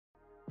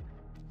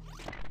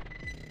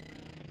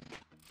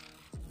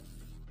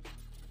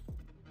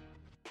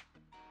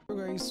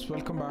Hello guys,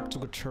 welcome back to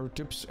Good Show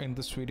Tips. In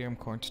this video I'm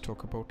going to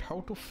talk about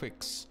how to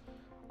fix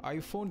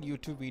iPhone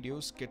YouTube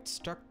videos get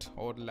stuck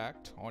or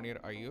lagged on your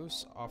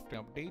iOS after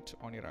an update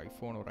on your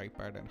iPhone or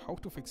iPad, and how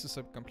to fix this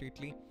up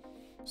completely.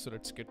 So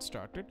let's get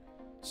started.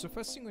 So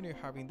first thing, when you're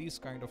having these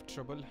kind of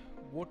trouble,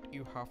 what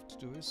you have to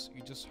do is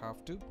you just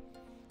have to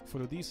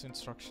follow these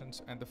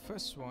instructions. And the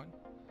first one,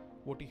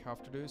 what you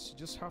have to do is you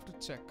just have to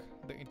check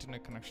the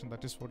internet connection.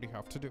 That is what you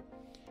have to do.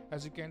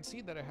 As you can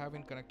see that I have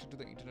been connected to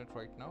the internet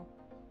right now.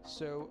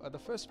 So the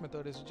first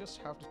method is you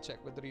just have to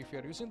check whether if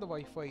you're using the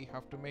Wi-Fi, you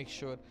have to make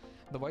sure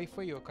the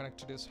Wi-Fi you're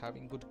connected is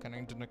having good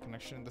internet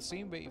connection. In the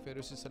same way, if you're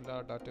using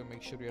cellular data,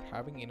 make sure you're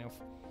having enough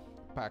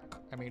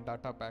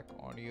data pack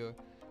on your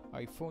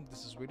iPhone.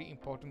 This is very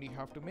important. You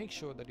have to make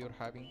sure that you're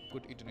having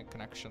good internet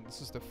connection.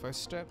 This is the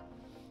first step.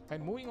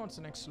 And moving on to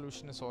the next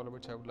solution is all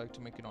which I would like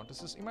to make you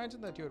notice is, imagine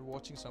that you're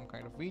watching some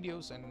kind of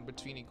videos and in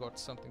between you got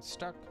something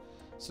stuck.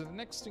 So the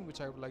next thing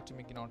which I would like to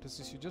make you notice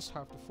is you just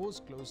have to force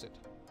close it.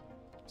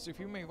 So if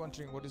you may be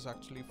wondering what is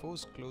actually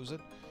force close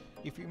it,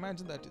 if you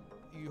imagine that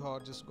you are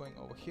just going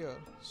over here,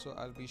 so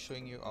I'll be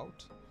showing you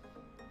out.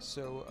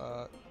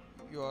 So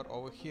you are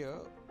over here,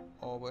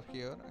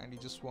 and you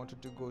just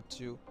wanted to go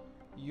to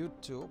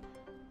YouTube.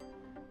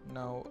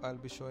 Now I'll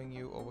be showing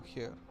you over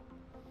here.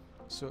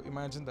 So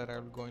imagine that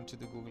I'll go into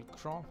the Google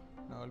Chrome.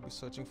 Now I'll be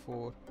searching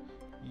for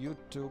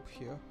YouTube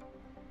here.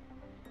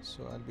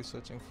 So I'll be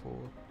searching for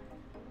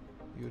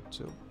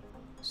YouTube.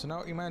 So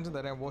now imagine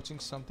that I'm watching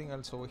something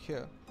else over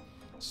here.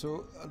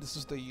 So this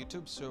is the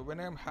YouTube. So when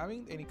I'm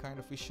having any kind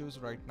of issues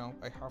right now,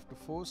 I have to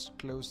force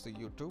close the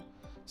YouTube.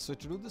 So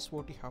to do this,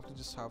 what you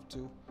just have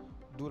to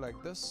do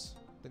like this.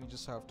 Then you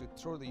just have to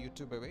throw the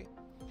YouTube away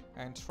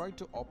and try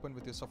to open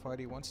with your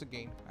Safari once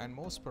again, and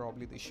most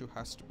probably the issue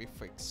has to be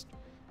fixed.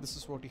 This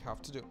is what you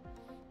have to do.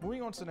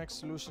 Moving on to the next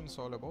solution is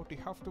all about, you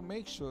have to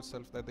make sure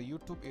yourself that the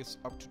YouTube is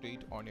up to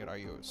date on your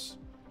iOS.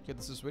 Okay,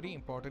 this is very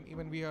important.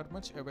 Even we are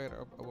much aware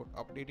about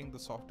updating the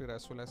software,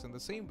 as well as in the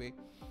same way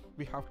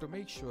we have to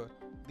make sure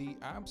the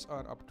apps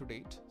are up to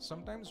date.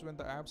 Sometimes when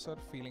the apps are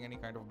feeling any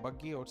kind of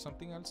buggy or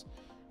something else,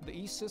 the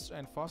easiest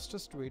and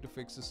fastest way to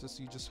fix this is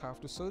you just have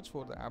to search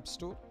for the App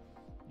Store.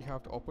 You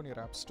have to open your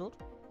App Store.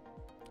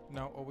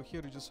 Now over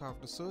here you just have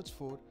to search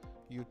for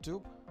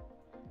YouTube,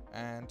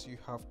 and you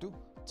have to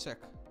check,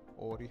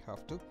 or you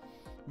have to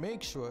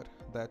make sure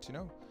that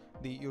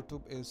the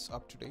YouTube is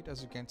up to date.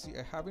 As you can see,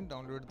 I haven't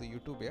downloaded the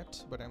YouTube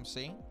yet, but I'm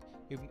saying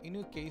even in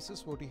your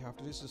cases, what you have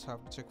to do is just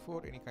have to check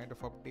for any kind of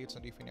updates,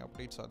 and if any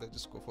updates are there,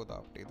 just go for the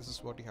update. This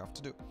is what you have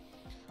to do.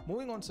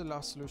 Moving on to the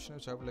last solution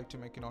which I would like to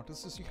make you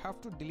notice is you have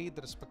to delete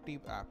the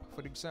respective app.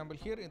 For example,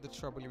 here in the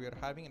trouble we are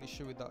having an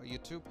issue with the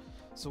YouTube.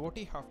 So what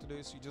you have to do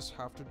is you just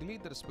have to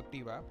delete the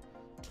respective app,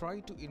 try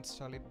to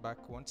install it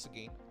back once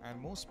again, and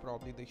most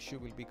probably the issue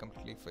will be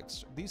completely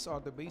fixed. These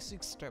are the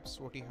basic steps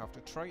what you have to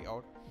try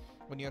out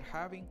when you're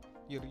having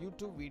your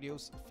YouTube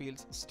videos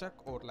feels stuck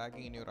or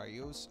lagging in your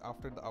iOS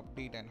after the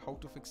update, and how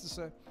to fix this.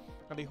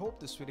 And I hope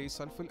this video is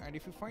helpful, and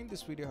if you find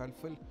this video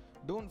helpful,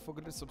 don't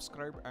forget to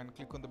subscribe and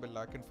click on the bell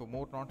icon for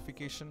more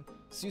notification.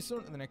 See you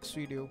soon in the next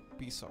video.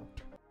 Peace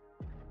out.